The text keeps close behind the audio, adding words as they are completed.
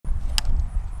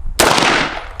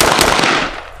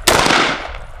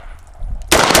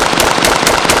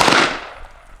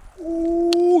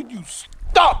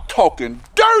talking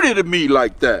dirty to me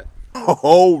like that?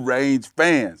 Oh, Range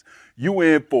fans, you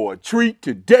in for a treat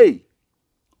today.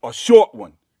 A short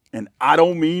one, and I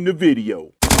don't mean the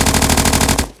video.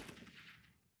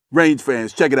 Range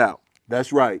fans, check it out.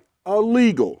 That's right, a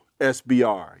legal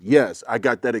SBR. Yes, I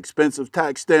got that expensive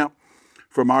tax stamp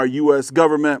from our U.S.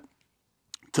 government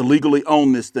to legally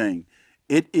own this thing.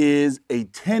 It is a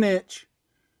 10-inch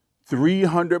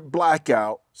 300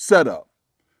 blackout setup.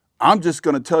 I'm just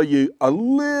going to tell you a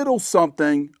little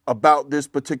something about this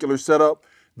particular setup.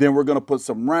 Then we're going to put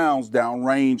some rounds down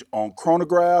range on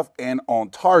chronograph and on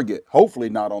target.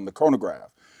 Hopefully not on the chronograph.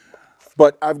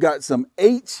 But I've got some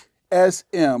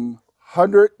HSM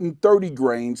 130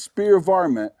 grain Speer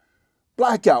varmint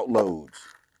blackout loads.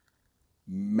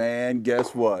 Man,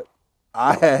 guess what?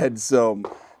 I had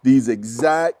these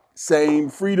exact same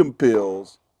Freedom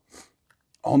pills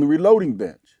on the reloading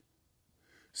bench.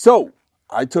 So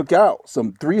I took out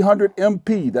some 300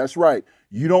 MP. That's right.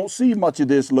 You don't see much of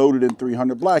this loaded in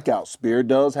 300 blackout. Speer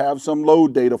does have some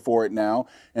load data for it now,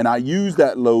 and I use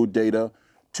that load data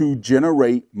to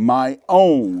generate my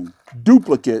own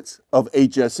duplicates of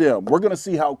HSM. We're going to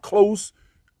see how close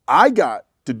I got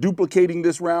to duplicating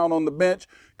this round on the bench,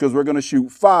 because we're going to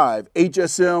shoot 5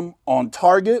 HSM on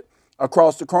target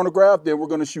across the chronograph. Then we're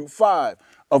going to shoot 5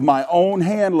 of my own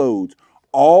hand loads.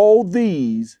 All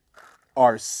these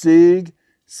are Sig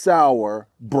Sauer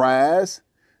brass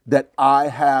that I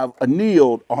have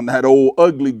annealed on that old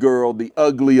ugly girl, the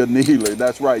ugly annealer.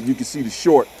 That's right. You can see the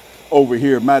short over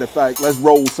here. Matter of fact, let's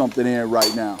roll something in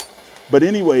right now. But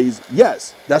anyways,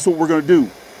 yes, that's what we're going to do.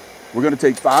 We're going to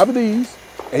take 5 of these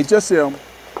HSM,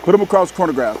 put them across the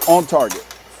chronograph on target.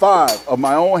 5 of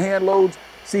my own hand loads,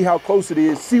 see how close it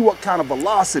is, see what kind of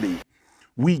velocity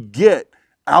we get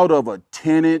out of a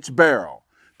 10-inch barrel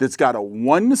that's got a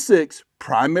 1:6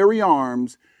 primary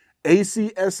arms,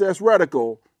 ACSS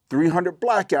reticle, 300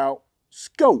 blackout,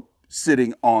 scope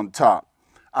sitting on top.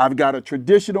 I've got a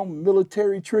traditional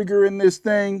military trigger in this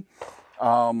thing.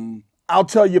 I'll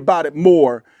tell you about it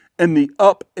more in the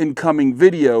up and coming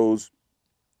videos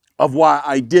of why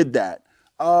I did that.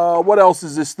 What else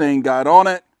has this thing got on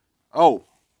it? Oh,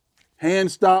 hand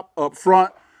stop up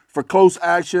front for close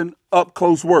action, up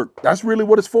close work. That's really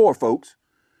what it's for, folks.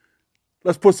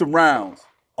 Let's put some rounds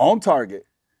on target,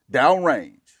 down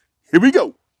range. Here we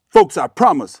go. Folks, I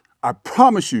promise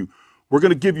you, we're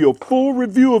going to give you a full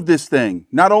review of this thing,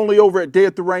 not only over at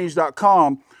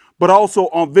dayattherange.com, but also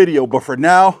on video. But for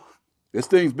now, this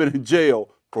thing's been in jail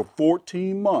for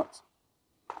 14 months.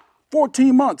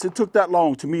 14 months, it took that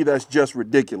long. To me, that's just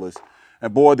ridiculous.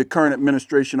 And boy, the current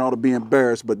administration ought to be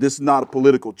embarrassed, but this is not a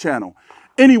political channel.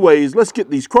 Anyways, let's get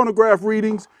these chronograph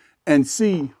readings and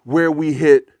see where we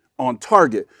hit on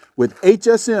target with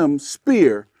HSM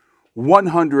Speer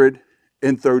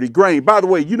 130 grain. By the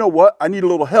way, you know what? I need a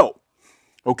little help,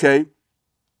 okay?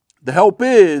 The help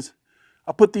is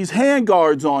I put these hand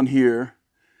guards on here,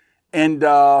 and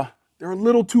they're a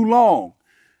little too long.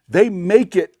 They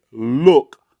make it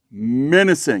look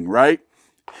menacing, right?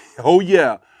 Oh,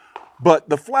 yeah. But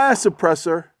the flash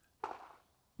suppressor,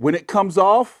 when it comes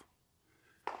off,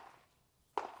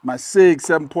 my SIG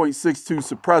 7.62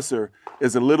 suppressor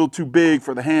is a little too big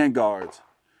for the hand guards.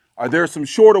 Are there some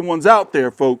shorter ones out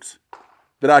there, folks,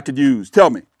 that I could use? Tell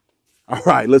me. All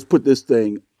right, let's put this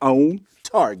thing on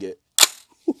target.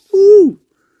 Woo-hoo.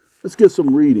 Let's get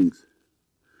some readings.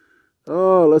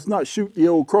 Oh, let's not shoot the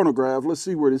old chronograph. Let's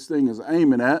see where this thing is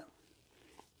aiming at.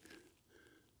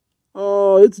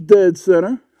 Oh, it's dead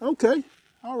center. Okay,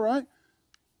 all right.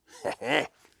 Here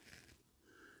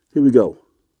we go.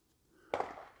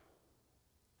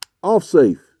 Off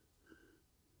safe.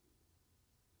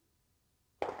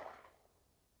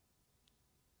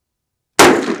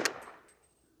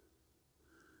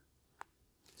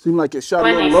 Seemed like it shot a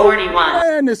little low.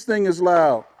 Man, this thing is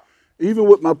loud. Even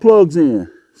with my plugs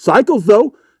in. Cycles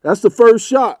though, that's the first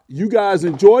shot. You guys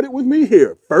enjoyed it with me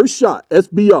here. First shot,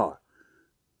 SBR.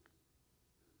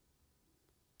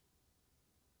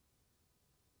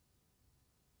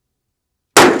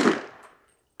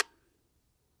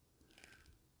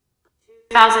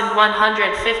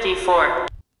 $2,154.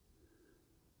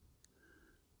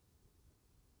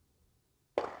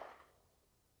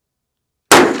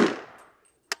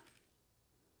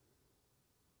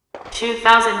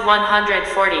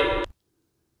 $2,140.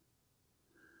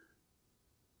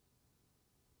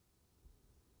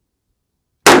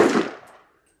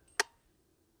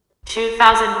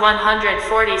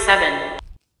 $2,147.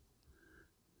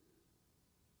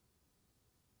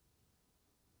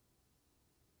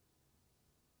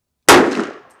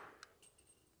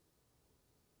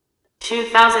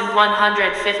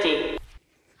 $2,150.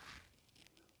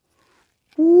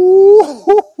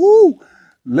 Ooh,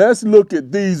 let's look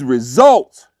at these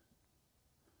results.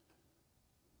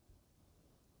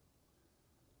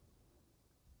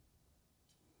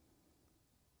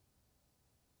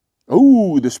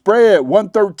 Ooh, the spread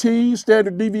 113,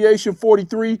 standard deviation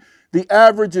 43. The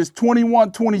average is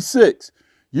 21.26.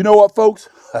 You know what, folks?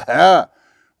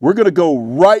 We're going to go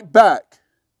right back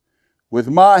with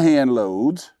my hand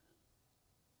loads.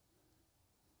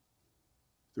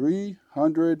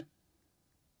 300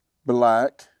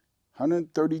 black,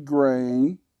 130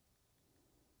 grain.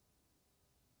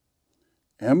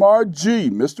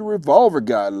 MRG, Mr. Revolver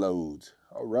Guy loads.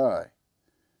 All right.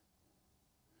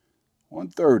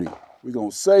 130. We're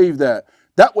going to save that.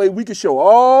 That way we can show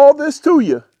all this to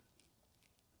you.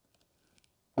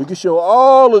 We can show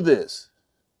all of this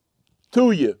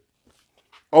to you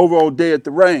over on Day at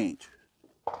the Range.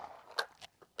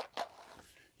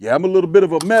 Yeah, I'm a little bit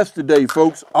of a mess today,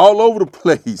 folks. All over the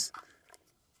place.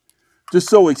 Just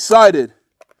so excited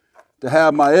to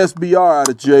have my SBR out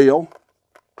of jail.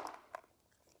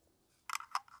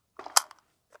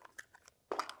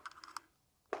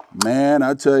 Man,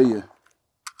 I tell you.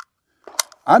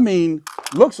 I mean,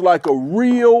 looks like a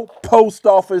real post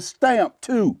office stamp,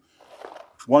 too.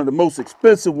 One of the most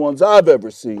expensive ones I've ever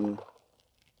seen.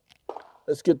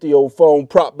 Let's get the old phone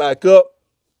prop back up.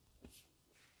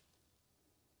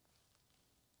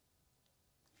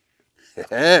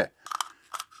 Yeah.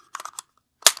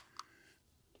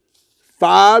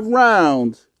 5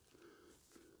 rounds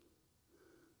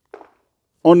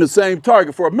on the same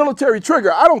target. For a military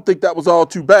trigger, I don't think that was all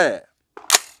too bad.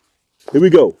 Here we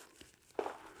go.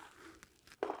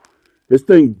 This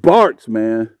thing barks,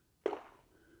 man.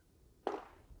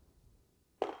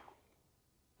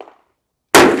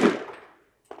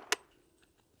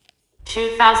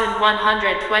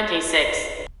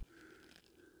 $2,126.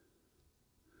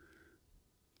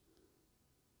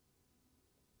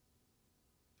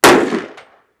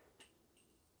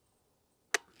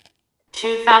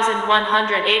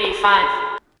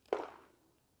 2,185.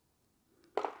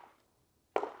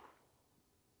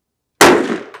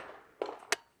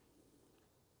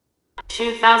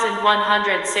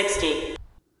 2,160.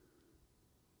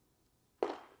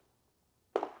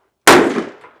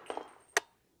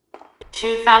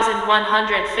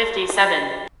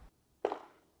 2,157.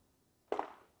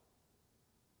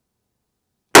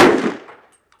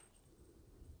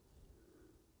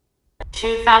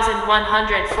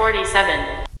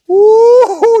 2,147.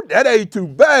 Ooh, that ain't too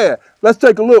bad. Let's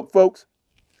take a look, folks.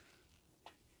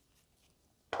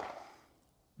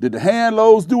 Did the hand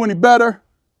loads do any better?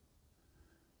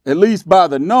 At least by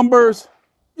the numbers?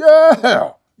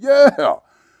 Yeah.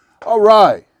 All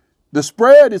right. The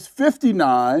spread is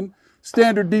 59,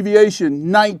 standard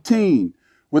deviation 19,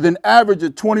 with an average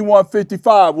of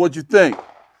 21.55. What'd you think?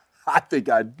 I think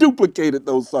I duplicated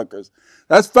those suckers.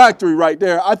 That's factory right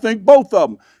there. I think both of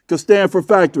them could stand for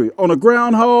factory. On a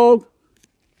ground hog,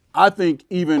 I think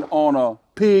even on a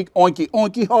pig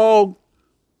oinky hog,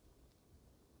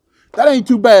 that ain't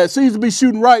too bad. Seems to be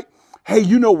shooting right. Hey,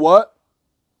 you know what?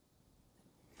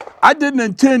 I didn't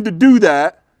intend to do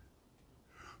that,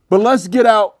 but let's get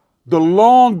out the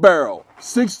long barrel,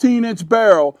 16-inch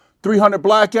barrel, 300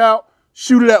 blackout,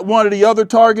 shoot it at one of the other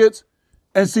targets,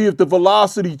 and see if the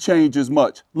velocity changes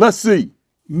much. Let's see.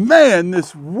 Man,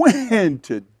 this wind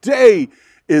today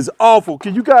is awful.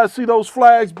 Can you guys see those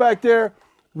flags back there?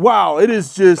 Wow, it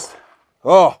is just,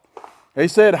 they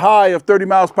said high of 30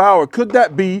 miles per hour. Could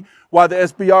that be why the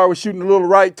SBR was shooting a little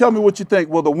right? Tell me what you think.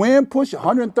 Will the wind push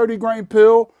 130 grain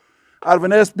pill out of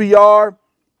an SBR,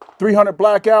 300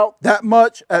 blackout, that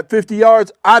much at 50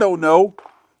 yards? I don't know.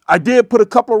 I did put a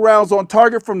couple of rounds on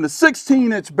target from the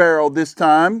 16-inch barrel this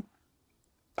time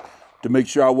to make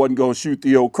sure I wasn't going to shoot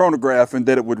the old chronograph and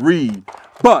that it would read.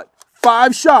 But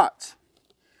 5 shots,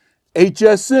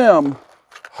 HSM,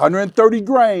 130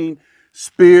 grain,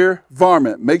 Speer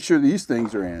varmint. Make sure these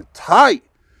things are in tight.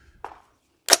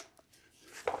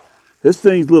 This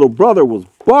thing's little brother was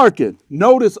barking.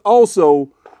 Notice also,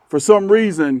 for some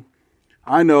reason,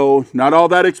 I know, not all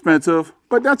that expensive,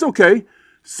 but that's okay.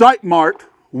 Sight marked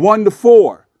 1 to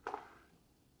 4.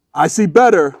 I see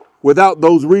better without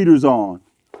those readers on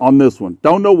this one.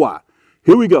 Don't know why.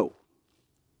 Here we go.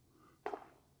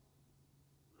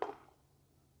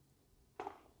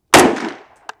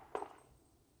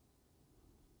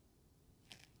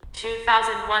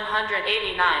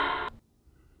 $2,189.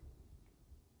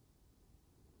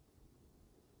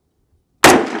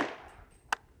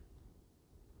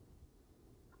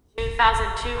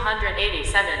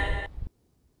 2,287.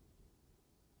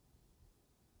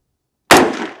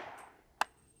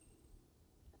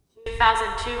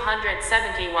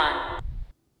 2,271.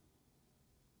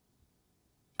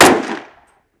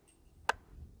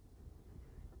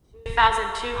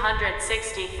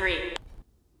 2,263.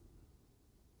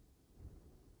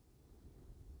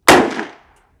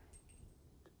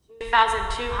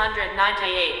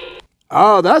 2,298.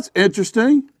 Oh, that's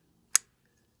interesting.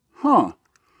 Huh.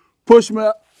 Push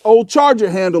my old charger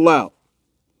handle out.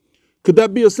 Could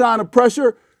that be a sign of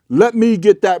pressure? Let me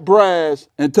get that brass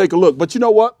and take a look. But you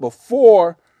know what?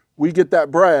 Before we get that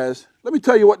brass, let me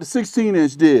tell you what the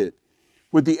 16-inch did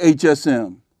with the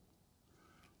HSM.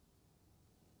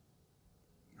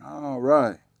 All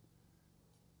right.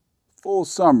 Full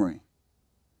summary.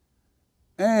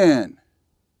 And,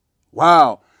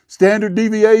 wow, standard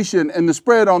deviation and the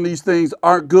spread on these things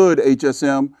aren't good,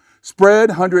 HSM. Spread,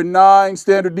 109,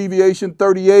 standard deviation,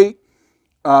 38.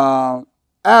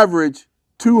 Average,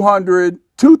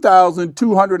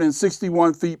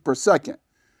 2,261 feet per second.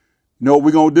 Know what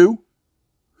we're going to do?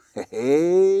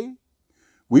 Hey,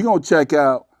 we're going to check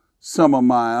out some of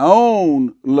my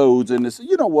own loads in this.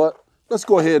 You know what? Let's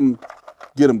go ahead and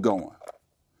get them going.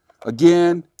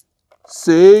 Again,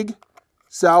 SIG,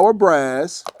 sour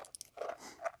brass.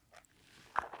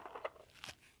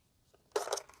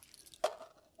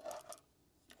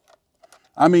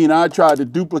 I mean, I tried to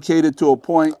duplicate it to a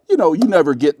point, you know, you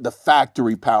never get the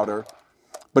factory powder,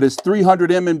 but it's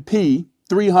 300 MMP,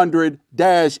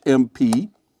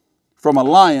 300-MP from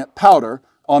Alliant powder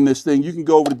on this thing. You can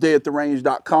go over to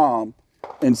dayattherange.com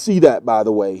and see that, by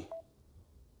the way.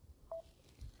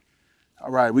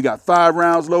 All right, we got 5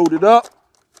 rounds loaded up.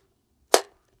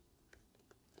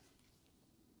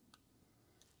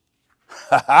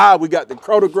 We got the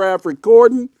chronograph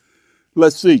recording.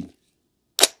 Let's see.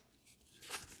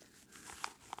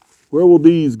 Where will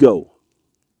these go?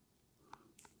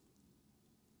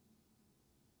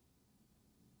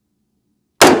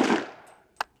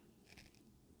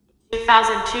 Two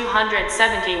thousand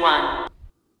 271.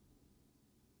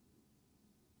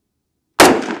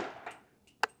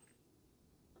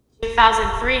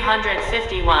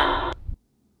 2,351.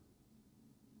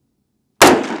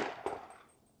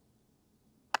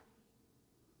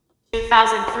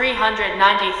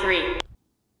 2,393.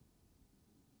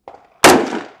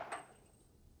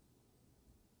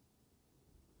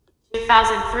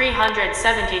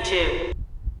 2,372.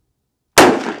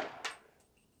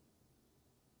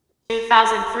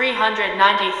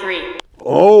 2,393.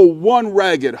 Oh, one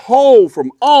ragged hole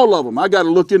from all of them. I got to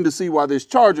look in to see why this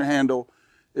charger handle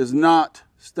is not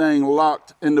staying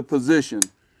locked into position.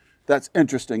 That's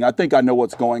interesting. I think I know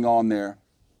what's going on there.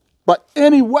 But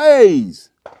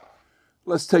anyways,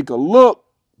 let's take a look.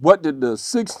 What did the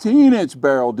 16-inch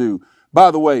barrel do?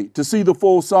 By the way, to see the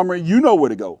full summary, you know where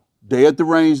to go.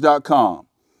 Dayattherange.com.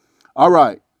 All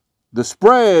right. The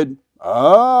spread,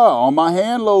 on my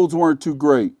hand loads weren't too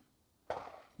great.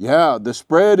 Yeah, the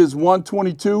spread is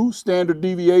 122, standard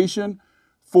deviation,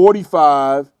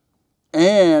 45,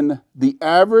 and the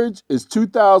average is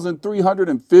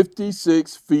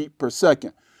 2,356 feet per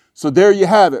second. So there you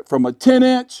have it, from a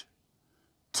 10-inch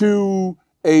to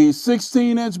a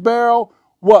 16-inch barrel.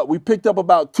 What? We picked up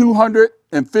about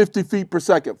 250 feet per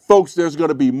second. Folks, there's going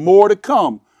to be more to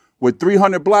come with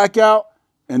 300 Blackout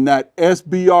and that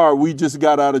SBR we just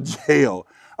got out of jail.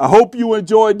 I hope you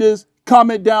enjoyed this.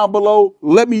 Comment down below.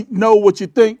 Let me know what you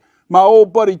think. My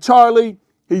old buddy Charlie,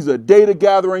 he's a data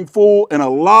gathering fool, and a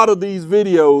lot of these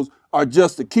videos are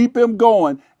just to keep him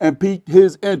going and pique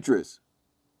his interest.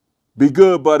 Be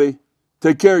good, buddy.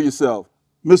 Take care of yourself.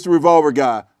 Mr. Revolver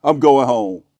Guy, I'm going home.